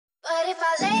if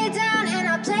I lay down and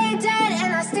I play dead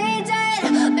and I stay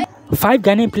dead. 5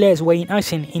 Ghanaian players were in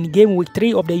action in game week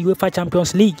 3 of the UEFA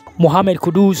Champions League. Mohammed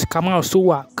Kudus, Kamal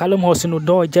Sowah, Kamal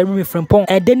Sowah, Jeremy Frimpong,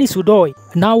 and Dennis Udoy.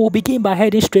 Now we'll begin by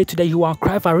heading straight to the Johan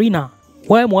Cruyff Arena,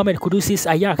 where Mohammed Kudus'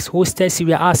 Ajax hosted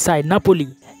Serie A side Napoli.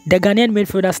 The Ghanaian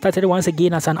midfielder started once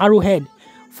again as an arrowhead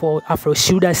for Afro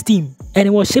Shooter's team, and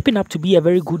it was shaping up to be a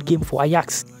very good game for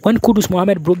Ajax when Kudus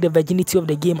Mohammed broke the virginity of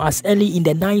the game as early in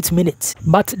the 9th minute.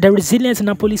 But the resilient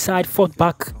Napoli side fought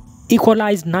back,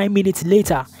 equalized 9 minutes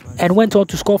later, and went on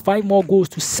to score 5 more goals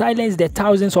to silence the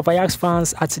thousands of Ajax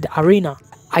fans at the arena.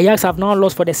 Ajax have now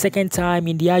lost for the 2nd time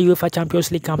in their UEFA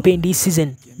Champions League campaign this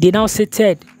season. They now sit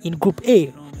 3rd in Group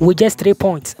A with just 3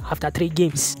 points after 3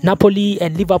 games. Napoli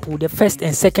and Liverpool the 1st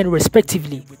and 2nd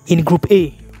respectively in Group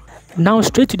A. Now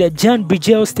straight to the Jan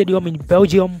Brigel Stadium in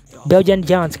Belgium. Belgian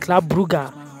giants Club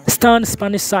Brugge stand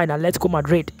Spanish side Atletico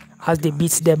Madrid as they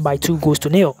beat them by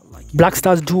 2-0. Black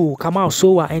Stars duo Kamal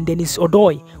Sowah and Dennis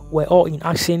Udoy were all in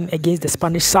action against the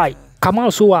Spanish side.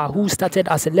 Kamal Sowah, who started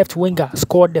as a left winger,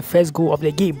 scored the first goal of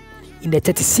the game in the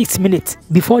 36th minute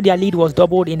before their lead was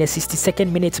doubled in the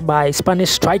 62nd minute by Spanish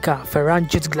striker Ferran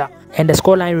Jutgla, and the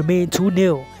scoreline remained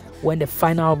 2-0 when the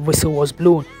final whistle was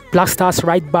blown. Black Stars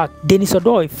right back Dennis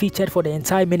Udoy featured for the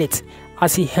entire minute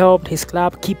as he helped his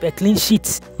club keep a clean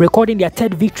sheet, recording their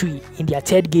 3rd victory in their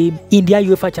 3rd game in their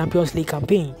UEFA Champions League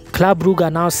campaign. Club Brugge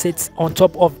now sits on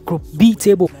top of Group B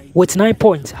table with 9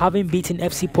 points, having beaten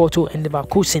FC Porto and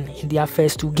Leverkusen in their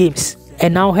first 2 games.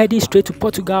 And now heading straight to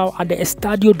Portugal at the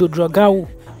Estádio do Dragão,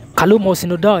 Kamal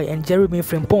Sowah and Jeremy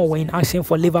Frimpong were in action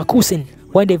for Leverkusen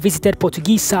when they visited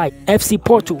Portuguese side FC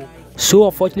Porto. So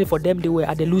unfortunately for them, they were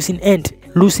at the losing end,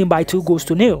 losing by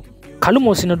 2-0.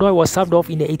 Kamal Sowah was served off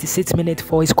in the 86th minute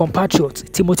for his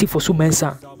compatriot Timothy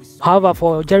Fosu-Mensah. However,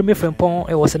 for Jeremy Frimpong,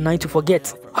 it was a night to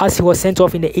forget, as he was sent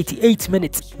off in the 88th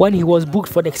minute when he was booked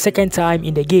for the 2nd time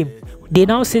in the game. They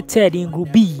now sit 3rd in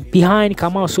Group B behind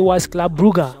Kamal Sowah's Club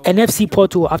Brugge and FC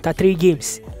Porto after 3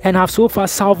 games, and have so far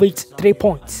salvaged 3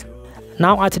 points.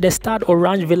 Now at the Stade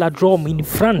Orange Velodrome in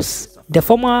France, the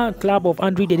former club of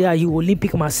André Dedeayu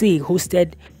Olympique Marseille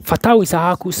hosted Fatau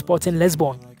Issahaku Sporting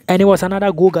Lisbon, and it was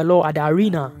another goal galore at the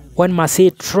arena when Marseille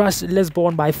thrashed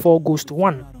Lisbon by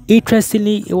 4-1.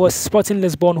 Interestingly, it was Sporting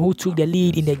Lisbon who took the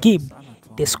lead in the game.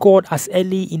 They scored as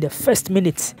early in the 1st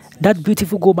minute. That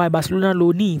beautiful goal by Barcelona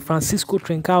loanee Francisco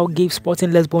Trincao gave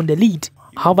Sporting Lisbon the lead.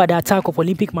 However, the attack of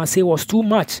Olympique Marseille was too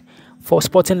much for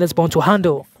Sporting Lisbon to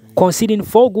handle, conceding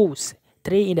 4 goals,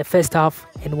 3 in the first half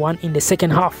and 1 in the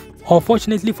second half.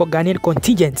 Unfortunately for Ghanaian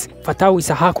contingent, Fatau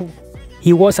Issahaku,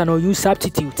 he was an unused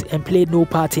substitute and played no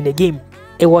part in the game.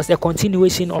 It was a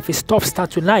continuation of his tough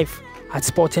start to life at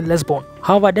Sporting Lisbon.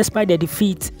 However, despite the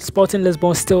defeat, Sporting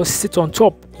Lisbon still sits on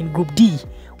top in Group D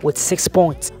with 6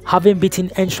 points, having beaten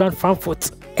Eintracht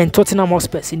Frankfurt and Tottenham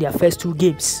Hotspur in their first 2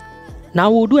 games.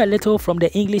 Now we'll do a little from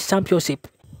the English Championship.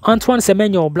 Antoine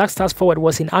Semenyo, Black Stars forward,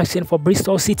 was in action for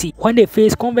Bristol City when they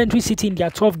faced Coventry City in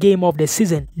their 12th game of the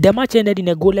season. The match ended in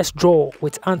a goalless draw,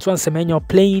 with Antoine Semenyo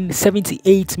playing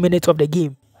 78 minutes of the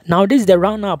game. Now this is the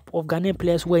roundup of Ghanaian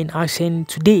players who were in action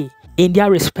today in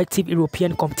their respective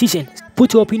European competitions.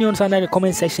 Put your opinions under the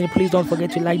comment section. Please don't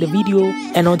forget to like the video,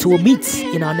 and until we meet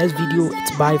in our next video,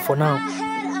 it's bye for now.